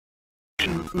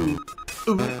Here's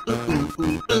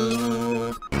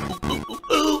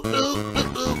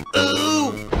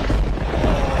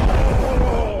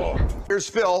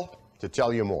Phil to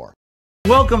tell you more.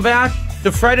 Welcome back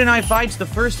to Friday Night Fights. The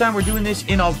first time we're doing this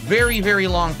in a very, very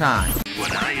long time.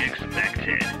 What I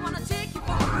expected.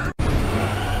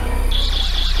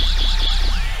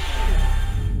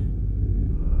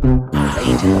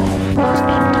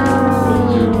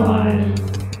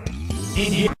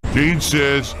 Jade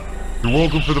says, you're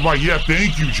welcome for the mic. Yeah,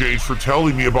 thank you, Jade, for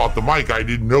telling me about the mic. I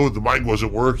didn't know the mic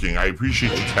wasn't working. I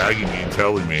appreciate you tagging me and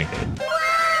telling me.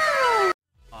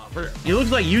 It looks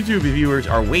like YouTube viewers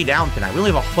are way down tonight. We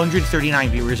only have 139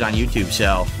 viewers on YouTube,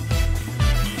 so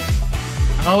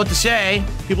I don't know what to say.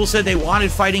 People said they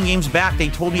wanted fighting games back. They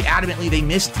told me adamantly they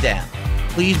missed them.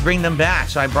 Please bring them back.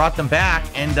 So I brought them back,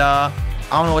 and I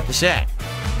don't know what to say.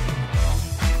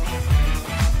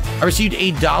 I received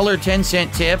a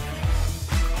 $1.10 tip.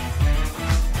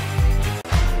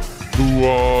 Who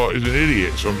is an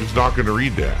idiot, so I'm just not going to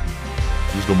read that.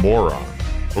 He's a moron.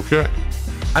 Okay.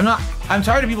 I'm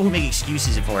tired of people who make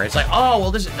excuses for it. It's like, oh,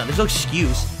 well, there's no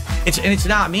excuse. It's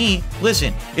not me.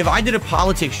 Listen, if I did a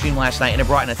politics stream last night and it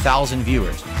brought in 1,000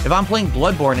 viewers, if I'm playing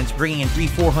Bloodborne and it's bringing in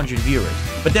 300-400 viewers,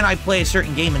 but then I play a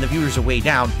certain game and the viewers are way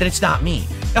down, then it's not me.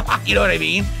 You know what I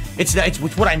mean? It's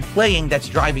what I'm playing that's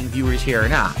driving viewers here or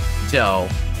not. So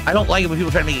I don't like it when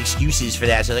people try to make excuses for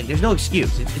that. So like, there's no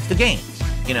excuse. It's the games,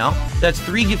 you know? That's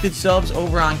 3 gifted subs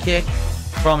over on Kick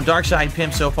from Darkside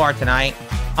Pimp so far tonight.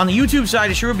 On the YouTube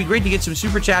side, it sure would be great to get some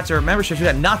super chats or memberships. We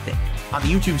got nothing on the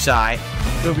YouTube side.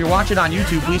 So if you're watching on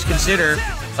YouTube, please consider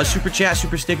a super chat,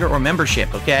 super sticker, or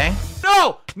membership, okay?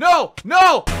 No! No!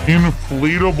 No!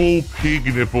 Inflatable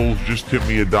pig nipples just tipped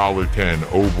me $1.10.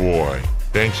 Oh boy.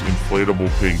 Thanks, inflatable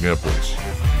pig nipples.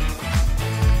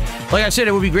 Like I said,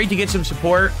 it would be great to get some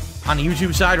support on the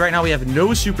YouTube side. Right now, we have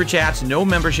no super chats, no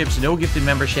memberships, no gifted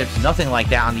memberships, nothing like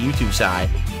that on the YouTube side.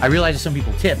 I realize that some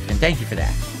people tipped, and thank you for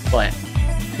that. But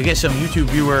to get some YouTube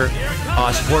viewer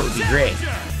support would be great.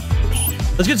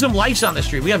 Let's get some likes on the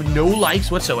stream. We have no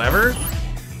likes whatsoever.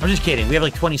 I'm just kidding. We have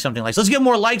like 20-something likes. Let's get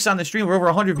more likes on the stream. We're over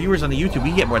 100 viewers on the YouTube. We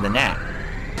can get more than that.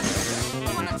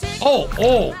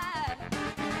 Oh.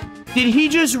 Did he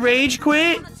just rage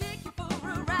quit?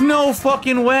 No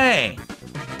fucking way.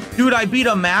 Dude, I beat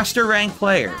a master rank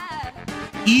player.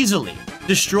 Easily.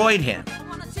 Destroyed him.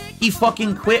 He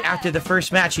fucking quit after the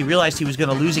first match. He realized he was going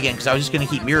to lose again because I was just going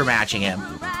to keep mirror matching him.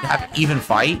 Have an even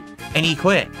fight. And he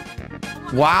quit.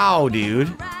 Wow,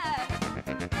 dude.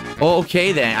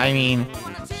 Okay, then. I mean,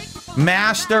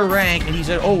 master rank. And he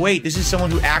said, oh, wait, this is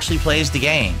someone who actually plays the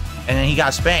game. And then he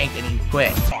got spanked and he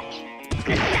quit.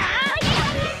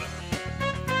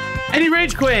 And he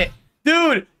rage quit.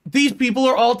 Dude, these people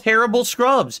are all terrible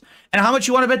scrubs. And how much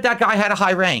you want to bet that guy had a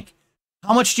high rank?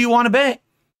 How much do you want to bet?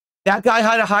 That guy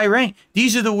had a high rank.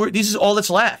 This is all that's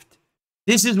left.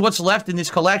 This is what's left in this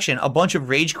collection. A bunch of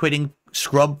rage-quitting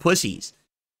scrub pussies.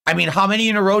 I mean, how many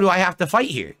in a row do I have to fight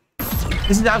here?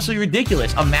 This is absolutely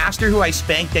ridiculous. A master who I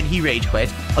spanked and he rage quit.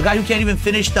 A guy who can't even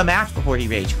finish the match before he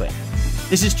rage quit.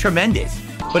 This is tremendous.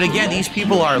 But again, these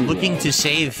people are looking to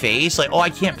save face. Like, oh, I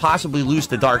can't possibly lose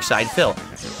to darksydephil.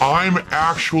 I'm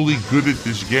actually good at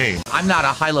this game. I'm not a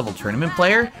high-level tournament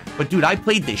player, but dude, I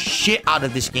played the shit out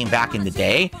of this game back in the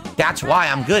day. That's why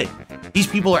I'm good. These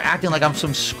people are acting like I'm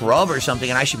some scrub or something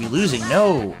and I should be losing.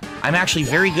 No, I'm actually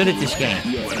very good at this game.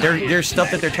 There's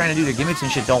stuff that they're trying to do, their gimmicks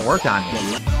and shit don't work on me.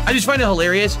 I just find it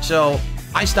hilarious. So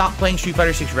I stopped playing Street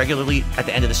Fighter 6 regularly at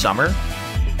the end of the summer.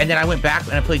 And then I went back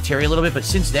and I played Terry a little bit, but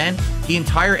since then, the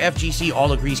entire FGC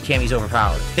all agrees Cammy's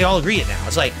overpowered. They all agree it now.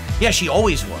 It's like, yeah, she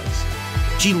always was.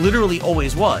 She literally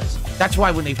always was. That's why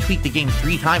when they've tweaked the game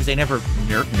 3 times, they never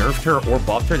nerfed her or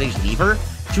buffed her. They just leave her.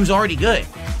 She was already good,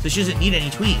 so she doesn't need any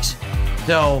tweaks.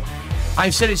 So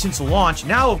I've said it since the launch.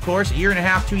 Now, of course, a year and a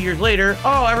half, 2 years later,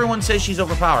 oh, everyone says she's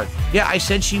overpowered. Yeah, I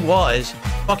said she was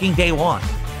fucking day one.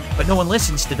 But no one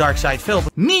listens to darksydephil.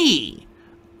 But me!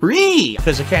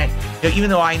 Because I can't, you know, even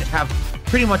though I have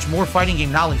pretty much more fighting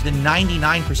game knowledge than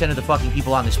 99% of the fucking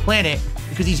people on this planet,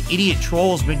 because these idiot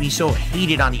trolls made me so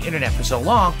hated on the internet for so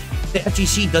long, the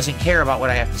FGC doesn't care about what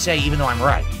I have to say, even though I'm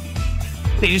right.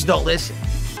 They just don't listen.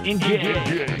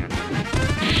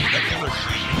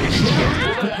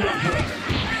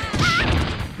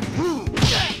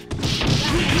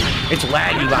 It's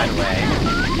laggy, by the way.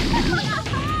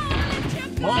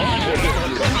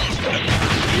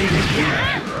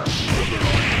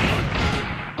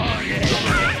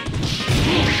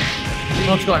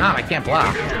 What's going on? I can't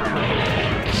block.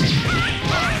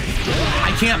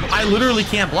 I literally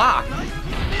can't block.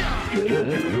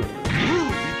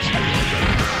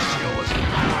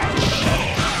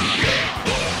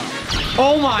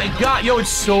 Oh my god, yo,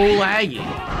 it's so laggy.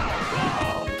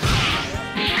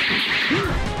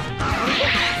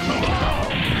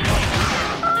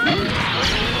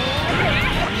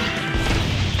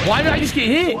 Why did I just get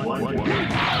hit?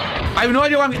 I have no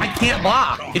idea why I can't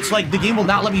block. It's like the game will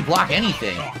not let me block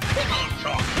anything.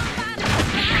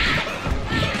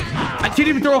 I can't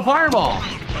even throw a fireball.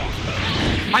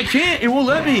 I can't, it won't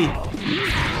let me.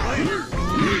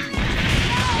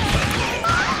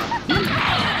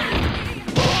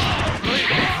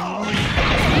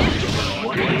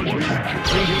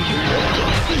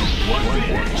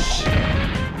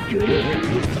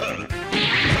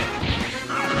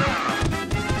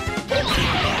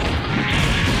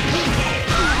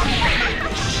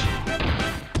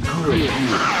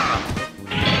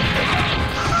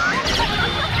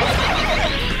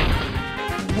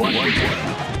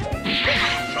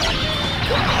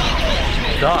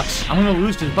 Sucks. I'm gonna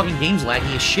lose because the fucking game's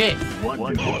laggy as shit.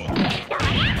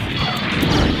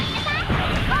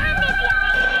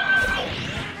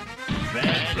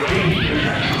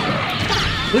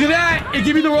 Look at that! It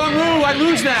gave me the wrong move. I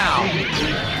lose now.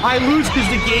 I lose because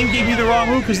the game gave me the wrong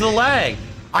move because of the lag.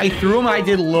 I threw him. I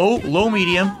did low,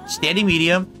 medium, standing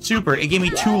medium, super. It gave me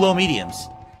 2 low mediums.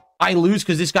 I lose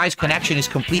because this guy's connection is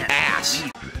complete ass.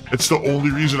 It's the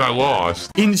only reason I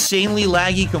lost. Insanely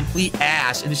laggy, complete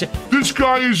ass. And this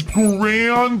guy is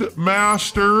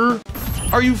Grandmaster.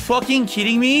 Are you fucking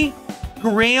kidding me?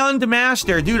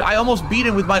 Grandmaster. Dude, I almost beat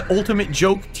him with my ultimate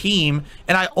joke team,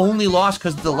 and I only lost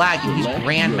because of the lag, and he's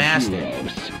Grandmaster.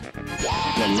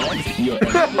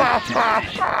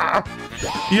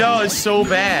 Yo, it's so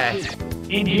bad.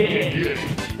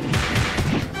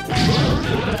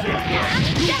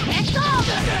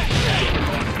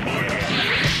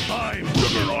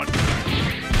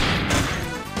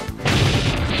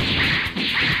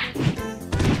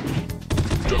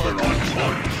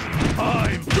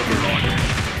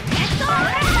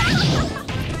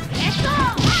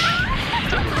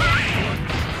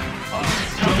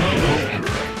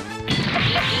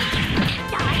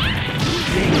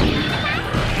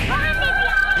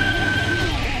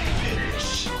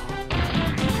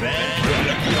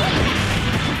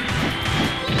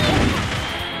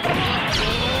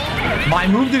 My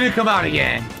move didn't come out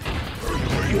again.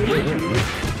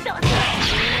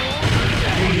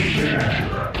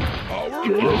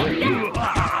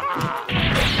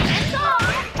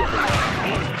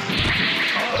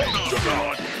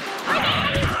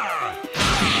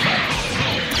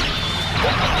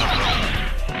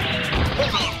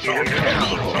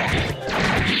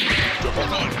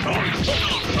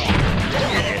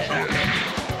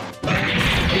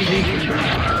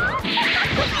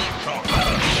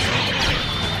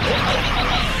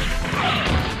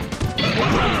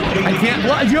 I can't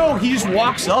block. Yo, he just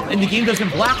walks up and the game doesn't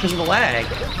block because of the lag.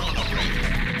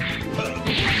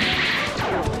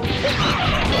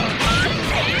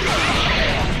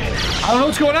 I don't know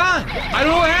what's going on. I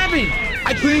don't know what happened.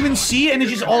 I couldn't even see it and it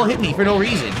just all hit me for no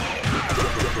reason.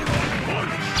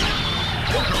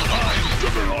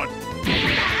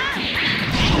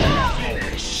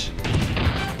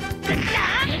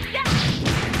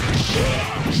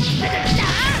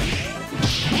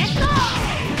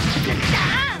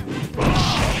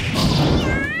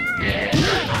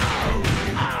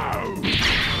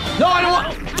 No, I don't want...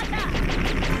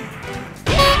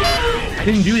 I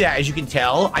didn't do that, as you can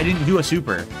tell. I didn't do a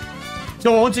super.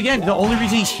 So once again, the only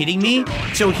reason he's hitting me,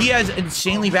 so he has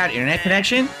insanely bad internet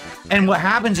connection, and what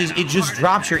happens is it just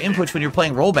drops your inputs when you're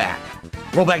playing rollback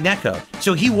netcode.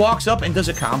 So he walks up and does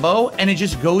a combo, and it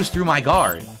just goes through my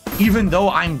guard, even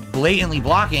though I'm blatantly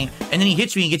blocking, and then he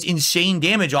hits me and gets insane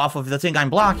damage off of the thing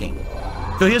I'm blocking.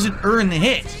 So he doesn't earn the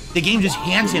hit. The game just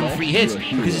hands him free hits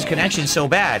because his connection's so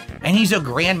bad. And he's a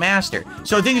Grandmaster.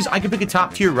 So the thing is, I could pick a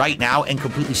top tier right now and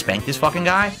completely spank this fucking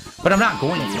guy, but I'm not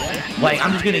going to. Like,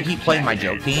 I'm just going to keep playing my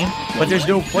joke team, but there's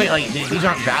no point. Like, these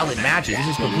aren't valid matches. This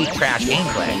is complete trash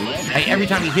gameplay. Like, every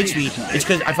time he hits me, it's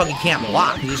because I fucking can't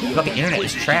block. His fucking internet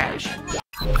is trash.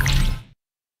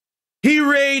 He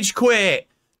rage quit.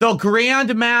 The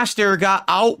Grandmaster got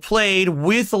outplayed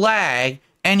with lag,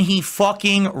 and he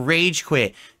fucking rage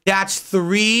quit. That's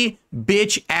 3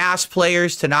 bitch-ass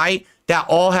players tonight that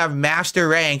all have master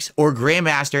ranks or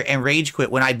Grandmaster and rage quit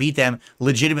when I beat them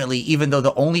legitimately, even though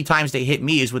the only times they hit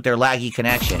me is with their laggy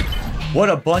connection.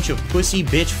 What a bunch of pussy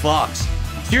bitch fucks.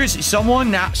 Seriously, someone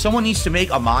needs to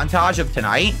make a montage of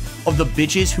tonight of the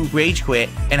bitches who rage quit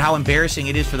and how embarrassing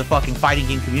it is for the fucking fighting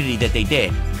game community that they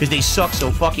did, because they suck so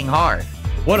fucking hard.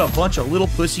 What a bunch of little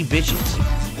pussy bitches.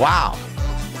 Wow.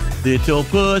 Little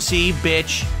pussy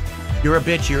bitch. You're a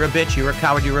bitch, you're a bitch, you're a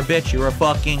coward, you're a bitch, you're a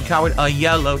fucking coward, a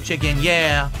yellow chicken,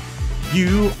 yeah.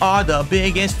 You are the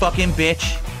biggest fucking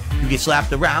bitch. You get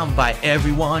slapped around by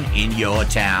everyone in your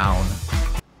town.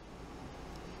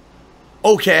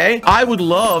 Okay, I would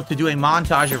love to do a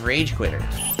montage of rage quitters.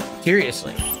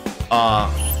 Seriously.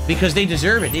 Because they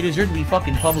deserve it. They deserve to be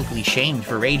fucking publicly shamed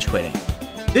for rage quitting.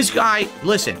 This guy,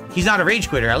 listen, he's not a rage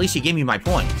quitter. At least he gave me my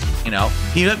points, you know?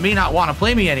 He may not want to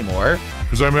play me anymore.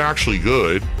 Because I'm actually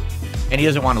good. And he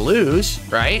doesn't want to lose,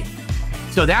 right?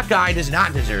 So that guy does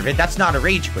not deserve it. That's not a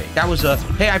rage quit. That was a,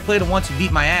 hey, I played him once and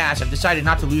beat my ass. I've decided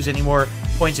not to lose any more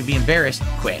points and be embarrassed.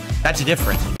 Quit. That's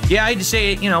different. Yeah, I had to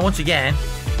say it, you know, once again.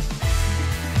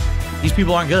 These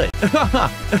people aren't good.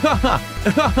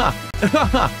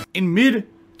 In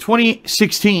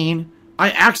mid-2016,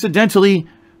 I accidentally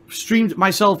streamed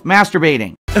myself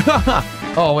masturbating.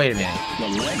 Oh, wait a minute.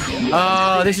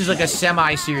 Oh, this is like a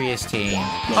semi-serious team.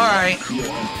 All right.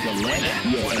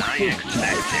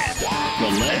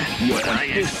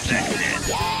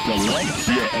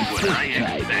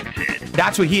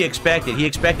 That's what he expected. He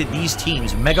expected these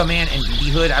teams, Mega Man and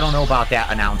BB Hood. I don't know about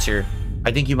that, announcer.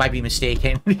 I think you might be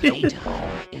mistaken. That's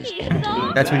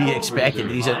what he expected.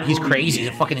 He's crazy. He's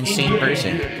a fucking insane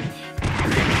person.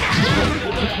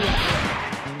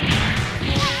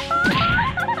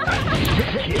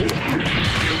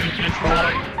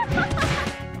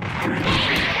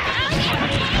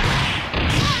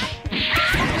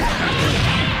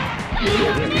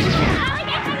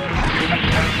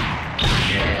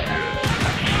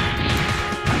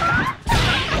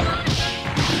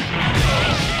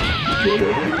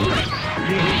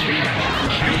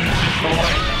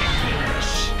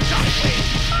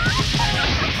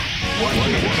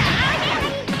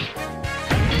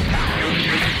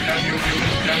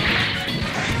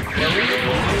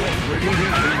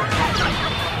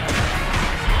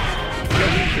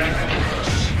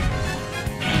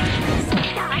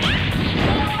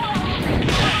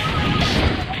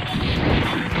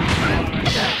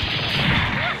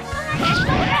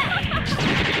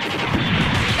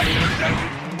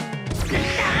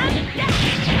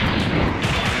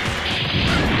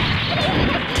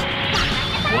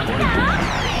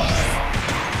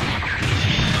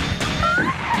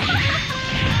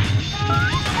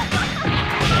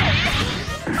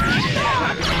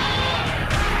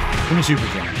 Give me Super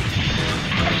Jam.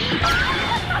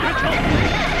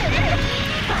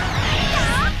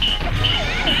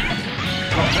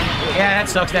 Yeah, that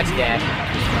sucks. That's dead.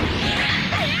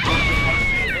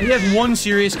 He has one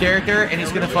serious character, and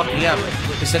he's gonna fuck me up.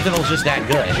 The Sentinel's just that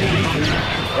good.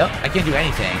 Yep, I can't do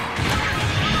anything.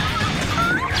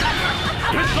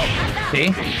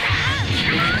 See?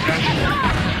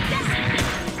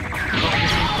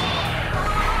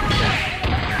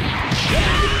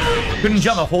 Couldn't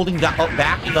jump. Holding that up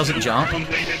back, it doesn't jump.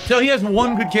 So he has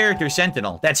one good character,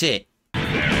 Sentinel. That's it.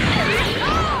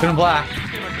 Couldn't block.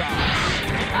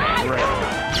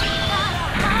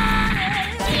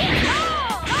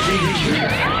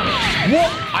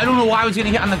 What? I don't know why I was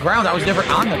getting hit on the ground. I was never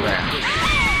on the ground.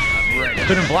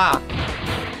 Couldn't block.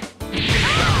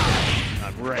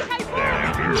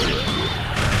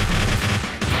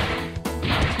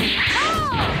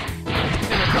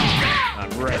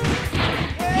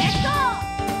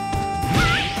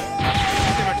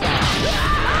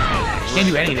 Can't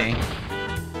do anything.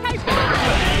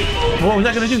 What was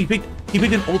I gonna do? He picked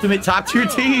an ultimate top tier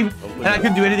team, and I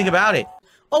couldn't do anything about it.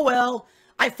 Oh well,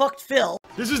 I fucked Phil.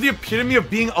 This is the epitome of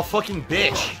being a fucking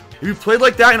bitch. If you played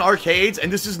like that in arcades,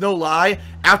 and this is no lie,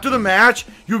 after the match,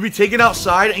 you would be taken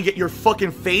outside and get your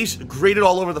fucking face grated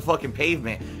all over the fucking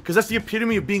pavement. Because that's the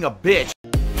epitome of being a bitch.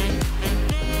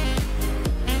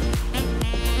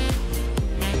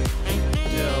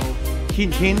 So,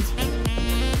 hint hint.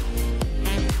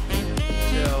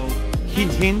 So,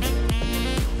 hint hint.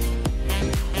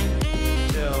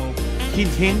 So,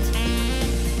 hint hint.